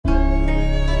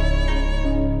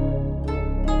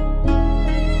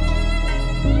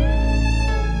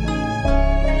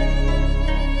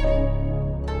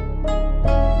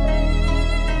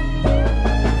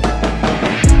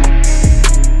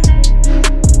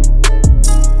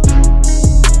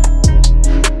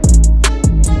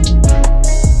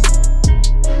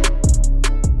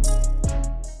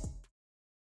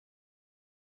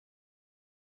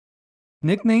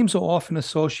Nicknames are often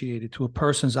associated to a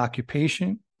person's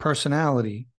occupation,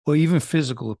 personality, or even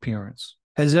physical appearance.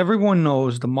 As everyone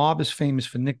knows, the mob is famous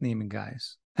for nicknaming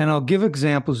guys, and I'll give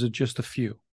examples of just a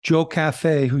few. Joe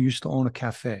Cafe, who used to own a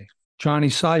cafe. Johnny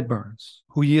Sideburns,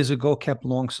 who years ago kept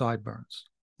long sideburns.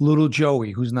 Little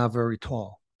Joey, who's not very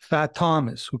tall. Fat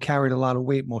Thomas, who carried a lot of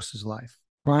weight most of his life.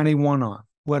 Ronnie One Arm,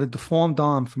 who had a deformed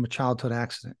arm from a childhood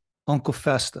accident. Uncle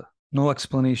Festa, no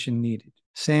explanation needed.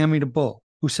 Sammy the Bull,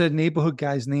 who said neighborhood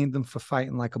guys named him for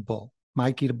fighting like a bull.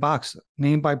 Mikey the Boxer,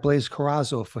 named by Blaze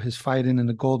Carrazzo for his fighting in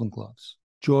the Golden Gloves.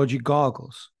 Georgie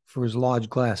Goggles, for his large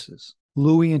glasses.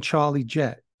 Louie and Charlie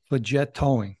Jet, for jet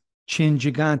towing. Chin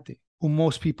Gigante, who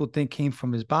most people think came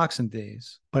from his boxing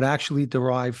days, but actually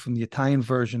derived from the Italian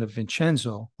version of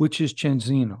Vincenzo, which is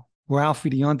Cenzino. Ralphie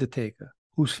the Undertaker,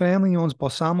 whose family owns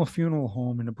Balsamo Funeral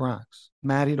Home in the Bronx.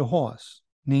 Matty the Horse,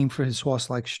 named for his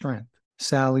horse-like strength.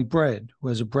 Sally Bread, who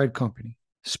has a bread company.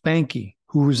 Spanky,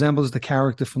 who resembles the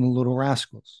character from the Little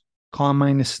Rascals.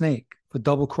 Carmine the Snake, for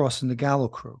double-crossing the Gallo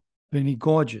Crew. Vinny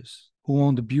Gorgeous, who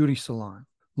owned a beauty salon.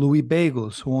 Louis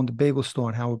Bagels, who owned a bagel store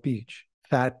in Howard Beach.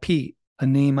 Fat Pete, a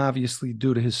name obviously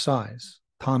due to his size.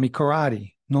 Tommy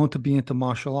Karate, known to be into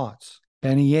martial arts.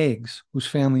 Benny Eggs, whose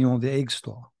family owned the egg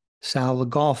store. Sal the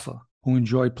Golfer, who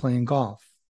enjoyed playing golf.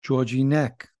 Georgie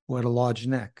Neck, who had a large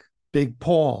neck. Big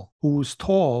Paul, who was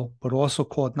tall but also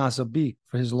called Nazabik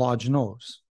for his large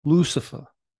nose. Lucifer,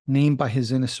 named by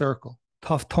his inner circle.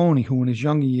 Tough Tony, who in his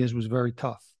younger years was very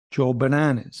tough. Joe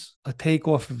Bananas, a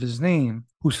takeoff of his name,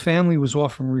 whose family was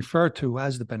often referred to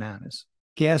as the Bananas.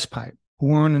 Gas Pipe,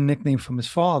 who earned a nickname from his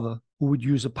father, who would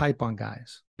use a pipe on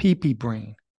guys. Pee-Pee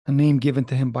Brain, a name given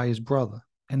to him by his brother.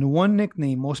 And the one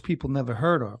nickname most people never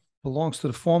heard of belongs to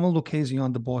the former Lucchese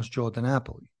underboss Joe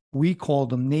DiNapoli. We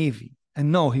called him Navy.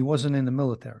 And no, he wasn't in the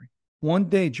military. One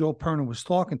day, Joe Perna was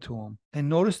talking to him and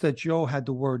noticed that Joe had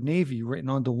the word Navy written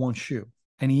under one shoe.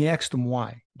 And he asked him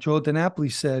why. Joe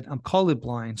DiNapoli said, "I'm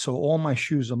colorblind, so all my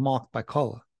shoes are marked by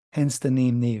color," hence the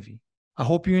name Navy. I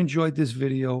hope you enjoyed this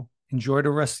video. Enjoy the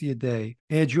rest of your day.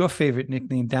 Add your favorite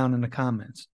nickname down in the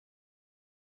comments.